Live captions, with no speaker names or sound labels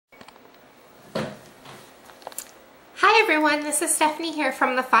everyone, this is Stephanie here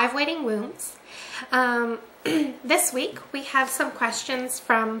from the 5 Waiting Wombs. This week we have some questions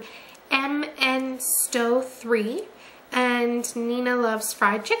from MN-Stowe3 and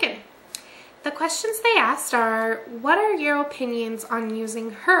NinaLuvsFriedChicken. The questions they asked are, what are your opinions on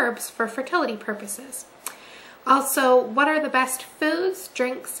using herbs for fertility purposes? Also, what are the best foods,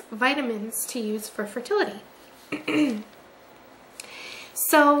 drinks, vitamins to use for fertility?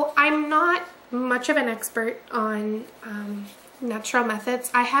 So I'm not much of an expert on natural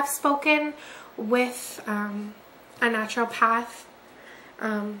methods. I have spoken with a naturopath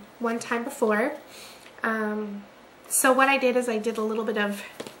one time before. So what I did is I did a little bit of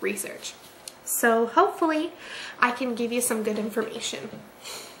research. So hopefully I can give you some good information.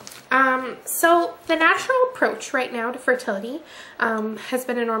 So the natural approach right now to fertility has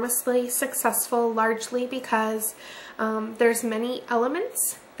been enormously successful, largely because there's many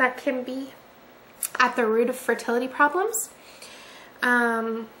elements that can be at the root of fertility problems.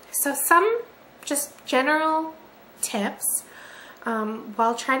 So some just general tips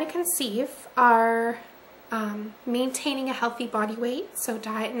while trying to conceive are maintaining a healthy body weight, so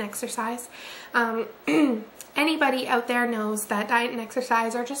diet and exercise. Anybody out there knows that diet and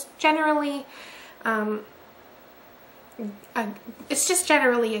exercise are just generally, it's just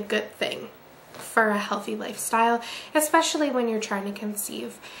generally a good thing for a healthy lifestyle, especially when you're trying to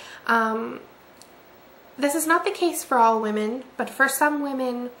conceive. This is not the case for all women, but for some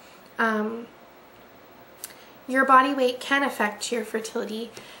women, your body weight can affect your fertility.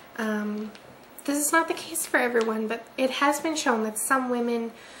 This is not the case for everyone, but it has been shown that some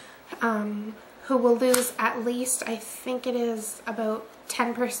women who will lose at least, I think it is about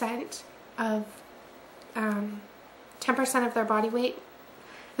 10% of 10% of their body weight.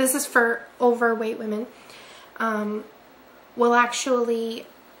 This is for overweight women. Will actually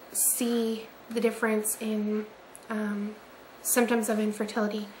see the difference in symptoms of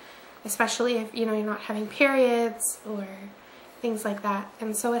infertility, especially if you're not having periods or things like that.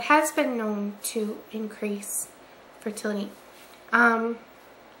 And so it has been known to increase fertility.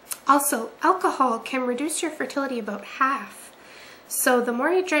 Also, alcohol can reduce your fertility about half. So the more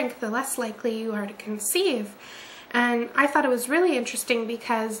you drink, the less likely you are to conceive. And I thought it was really interesting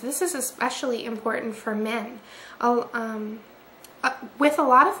because this is especially important for men. With a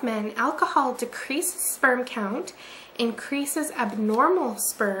lot of men, alcohol decreases sperm count, increases abnormal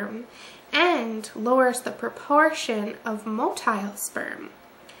sperm, and lowers the proportion of motile sperm.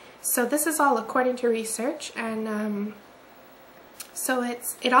 So this is all according to research, and so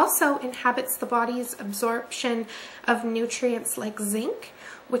it also inhibits the body's absorption of nutrients like zinc,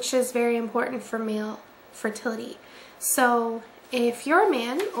 which is very important for male fertility. So if you're a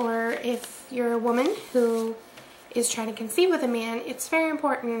man, or if you're a woman who is trying to conceive with a man, it's very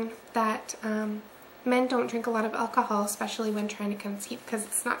important that men don't drink a lot of alcohol, especially when trying to conceive, because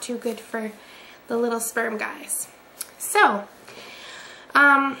it's not too good for the little sperm guys. So,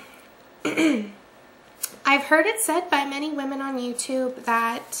 I've heard it said by many women on YouTube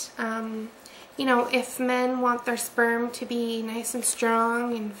that, if men want their sperm to be nice and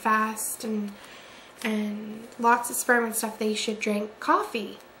strong and fast and lots of sperm and stuff, they should drink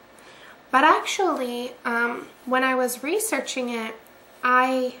coffee. But actually, when I was researching it,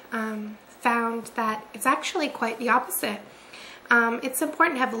 I found that it's actually quite the opposite. It's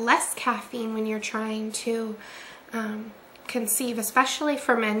important to have less caffeine when you're trying to conceive, especially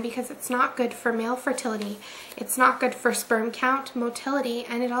for men, because it's not good for male fertility. It's not good for sperm count, motility,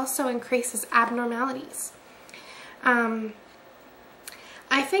 and it also increases abnormalities.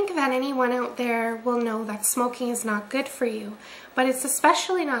 I think that anyone out there will know that smoking is not good for you, but it's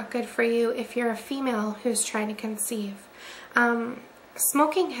especially not good for you if you're a female who's trying to conceive.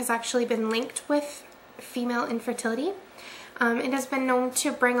 Smoking has actually been linked with female infertility. It has been known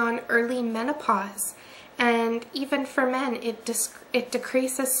to bring on early menopause, and even for men it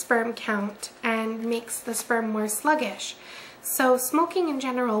decreases sperm count and makes the sperm more sluggish. So smoking in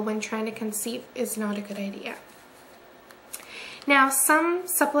general when trying to conceive is not a good idea. Now, some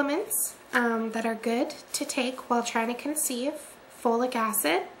supplements that are good to take while trying to conceive: folic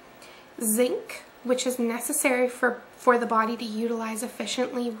acid, zinc, which is necessary for the body to utilize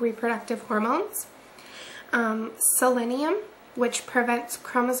efficiently reproductive hormones, selenium, which prevents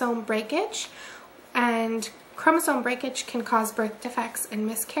chromosome breakage, and chromosome breakage can cause birth defects and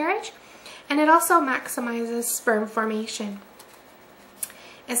miscarriage, and it also maximizes sperm formation.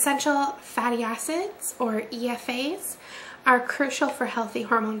 Essential fatty acids, or EFAs, are crucial for healthy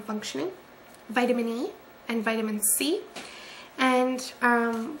hormone functioning. Vitamin E and vitamin C. And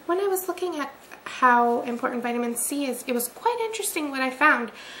when I was looking at how important vitamin C is, it was quite interesting what I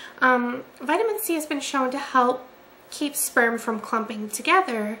found. Vitamin C has been shown to help keeps sperm from clumping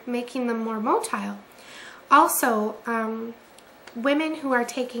together, making them more motile. Also, women who are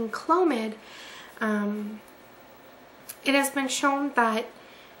taking Clomid, it has been shown that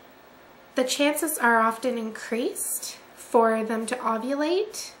the chances are often increased for them to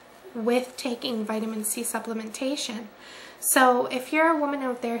ovulate with taking vitamin C supplementation. So if you're a woman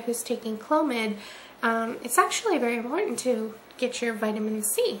out there who's taking Clomid, it's actually very important to get your vitamin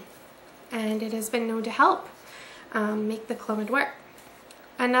C, and it has been known to help make the Clomid work.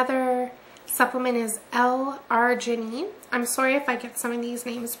 Another supplement is L-Arginine. I'm sorry if I get some of these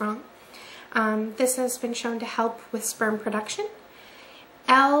names wrong. This has been shown to help with sperm production.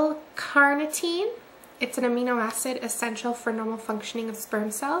 L-Carnitine, it's an amino acid essential for normal functioning of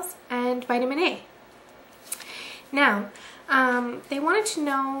sperm cells, and vitamin A. Now, they wanted to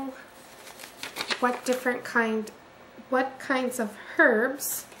know what kinds of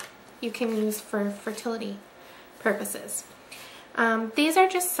herbs you can use for fertility purposes. These are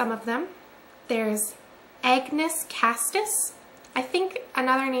just some of them. There's Agnus Castus. I think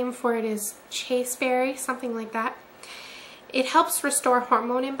another name for it is chasteberry, something like that. It helps restore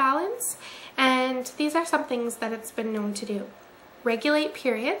hormone imbalance, and these are some things that it's been known to do. Regulate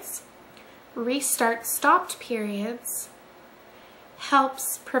periods, restart stopped periods,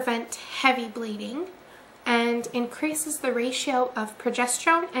 helps prevent heavy bleeding, and increases the ratio of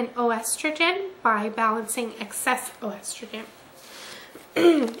progesterone and estrogen by balancing excess estrogen.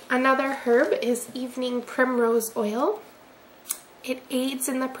 Another herb is evening primrose oil. It aids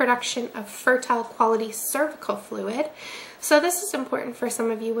in the production of fertile quality cervical fluid. So this is important for some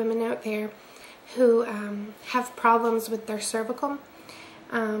of you women out there who have problems with their cervical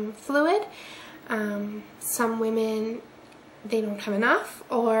fluid. Some women, they don't have enough,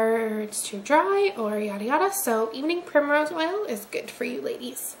 or it's too dry, or yada yada. So evening primrose oil is good for you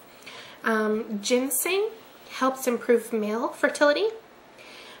ladies. Ginseng helps improve male fertility.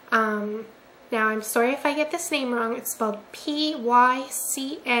 Now, I'm sorry if I get this name wrong. It's spelled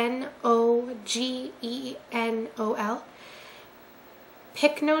Pycnogenol.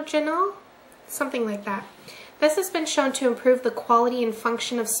 Pycnogenol, something like that. This has been shown to improve the quality and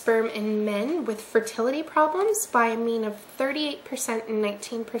function of sperm in men with fertility problems by a mean of 38% and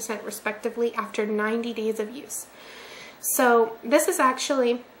 19% respectively after 90 days of use. So this has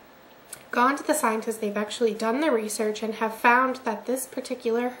actually gone to the scientists. They've actually done the research and have found that this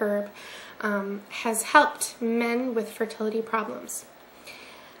particular herb has helped men with fertility problems.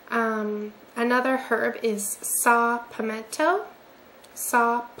 Another herb is Palmetto.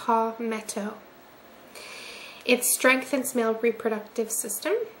 It strengthens male reproductive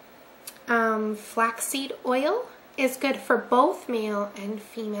system. Flaxseed oil is good for both male and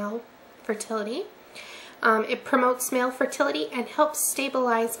female fertility. It promotes male fertility and helps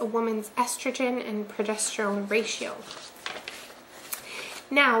stabilize a woman's estrogen and progesterone ratio.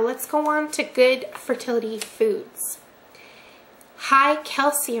 Now let's go on to good fertility foods. High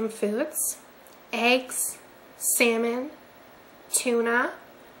calcium foods, eggs, salmon, tuna,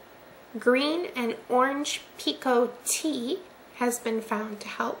 green and orange Pekoe tea has been found to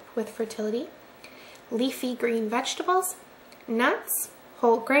help with fertility. Leafy green vegetables, nuts,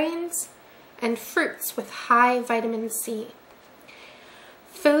 whole grains, and fruits with high vitamin C.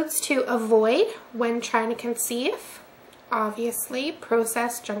 Foods to avoid when trying to conceive: obviously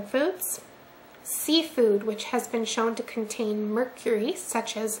processed junk foods. Seafood, which has been shown to contain mercury,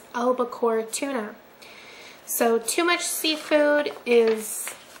 such as Albacore Tuna. So too much seafood is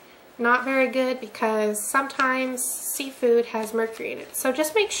not very good because sometimes seafood has mercury in it. So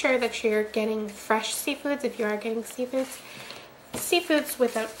just make sure that you're getting fresh seafoods if you are getting seafoods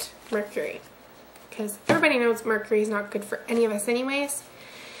without mercury, because everybody knows mercury is not good for any of us anyways.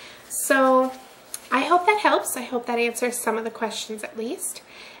 So I hope that helps. I hope that answers some of the questions at least.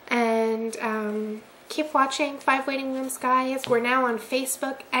 And keep watching 5 Waiting Rooms, guys. We're now on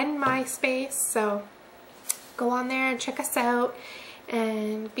Facebook and MySpace, so go on there and check us out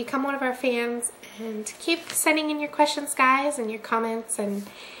and become one of our fans, and keep sending in your questions, guys, and your comments, and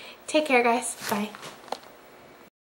take care, guys. Bye.